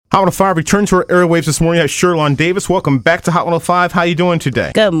Hot 105 returns to our airwaves this morning at Sherlon Davis. Welcome back to Hot 105. How are you doing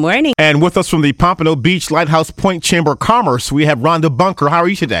today? Good morning. And with us from the Pompano Beach Lighthouse Point Chamber of Commerce, we have Rhonda Bunker. How are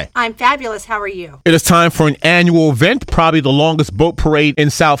you today? I'm fabulous. How are you? It is time for an annual event, probably the longest boat parade in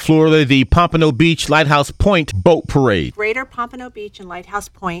South Florida, the Pompano Beach Lighthouse Point Boat Parade. Greater Pompano Beach and Lighthouse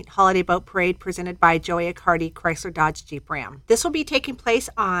Point Holiday Boat Parade presented by Joey Accardi Chrysler Dodge Jeep Ram. This will be taking place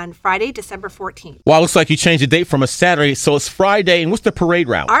on Friday, December 14th. Well, it looks like you changed the date from a Saturday, so it's Friday. And what's the parade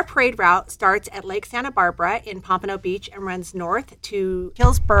route? Our parade route starts at Lake Santa Barbara in Pompano Beach and runs north to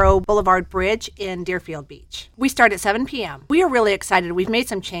Hillsborough Boulevard Bridge in Deerfield Beach. We start at 7 p.m. We are really excited. We've made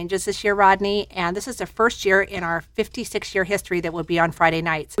some changes this year, Rodney, and this is the first year in our 56-year history that will be on Friday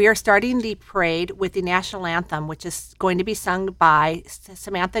nights. We are starting the parade with the national anthem, which is going to be sung by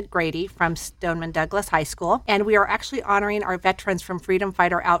Samantha Grady from Stoneman Douglas High School, and we are actually honoring our veterans from Freedom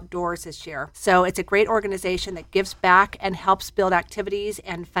Fighter Outdoors this year. So it's a great organization that gives back and helps build activities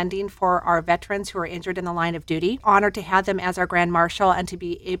and funding for our veterans who are injured in the line of duty. Honored to have them as our Grand Marshal and to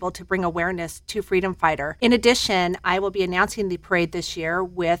be able to bring awareness to Freedom Fighter. In addition, I will be announcing the parade this year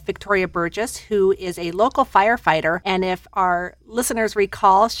with Victoria Burgess, who is a local firefighter. And if our listeners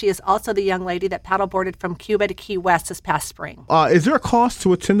recall, she is also the young lady that paddleboarded from Cuba to Key West this past spring. Is there a cost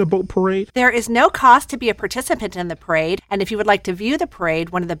to attend the boat parade? There is no cost to be a participant in the parade. And if you would like to view the parade,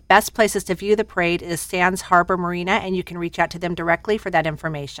 one of the best places to view the parade is Sands Harbor Marina, and you can reach out to them directly for that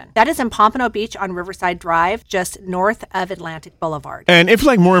information. That is in Pompano Beach on Riverside Drive, just north of Atlantic Boulevard. And if you'd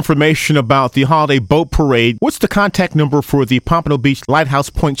like more information about the holiday boat parade, what's the contact number for the Pompano Beach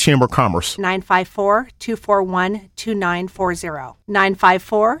Lighthouse Point Chamber of Commerce? 954-241-2940.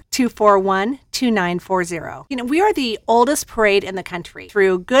 954-241-2940. You know, we are the oldest parade in the country.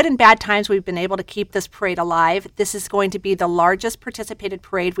 Through good and bad times, we've been able to keep this parade alive. This is going to be the largest participated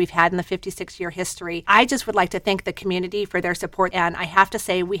parade we've had in the 56-year history. I just would like to thank the community for their support, and I have to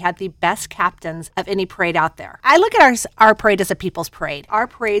say we had the best captains of any parade out there. I look at our parade as a people's parade. Our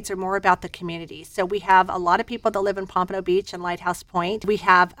parades are more about the community. So we have a lot of people that live in Pompano Beach and Lighthouse Point. We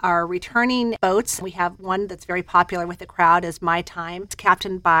have our returning boats. We have one that's very popular with the crowd is My Time. It's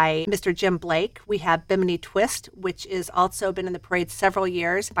captained by Mr. Jim Blake. We have Bimini Twist, which is also been in the parade several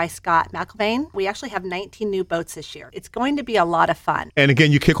years by Scott McIlvain. We actually have 19 new boats this year. It's going to be a lot of fun. And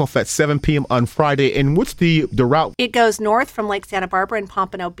again, you kick off at 7 p.m. on Friday. And what's the route? It goes north from Lake Santa Barbara and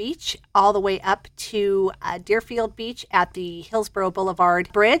Pompano Beach all the way up to Deerfield Beach at the Hillsborough Boulevard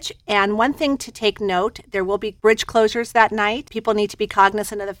Bridge. And one thing to take note, there will be bridge closures that night. People need to be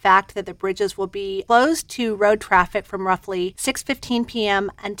cognizant of the fact that the bridges will be closed to road traffic from roughly 6:15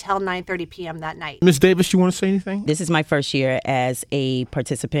 p.m. until 9:30 p.m. that night. Ms. Davis, you want to say anything? This is my first year as a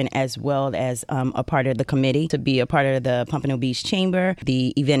participant as well as a part of the committee to be a part of the Pompano Beach Chamber.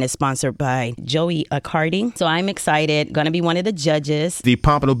 The event is sponsored by Joey Accardi. So I'm excited. Going to be one of the judges. The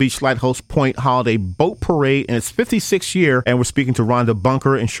Pompano Beach Lighthouse Point Holiday Boat Parade in its 56th year. And we're speaking to Rhonda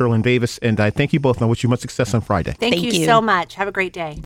Bunker and Sherlon Davis. And I thank you both. And I wish you much success on Friday. Thank you so much. Have a great day.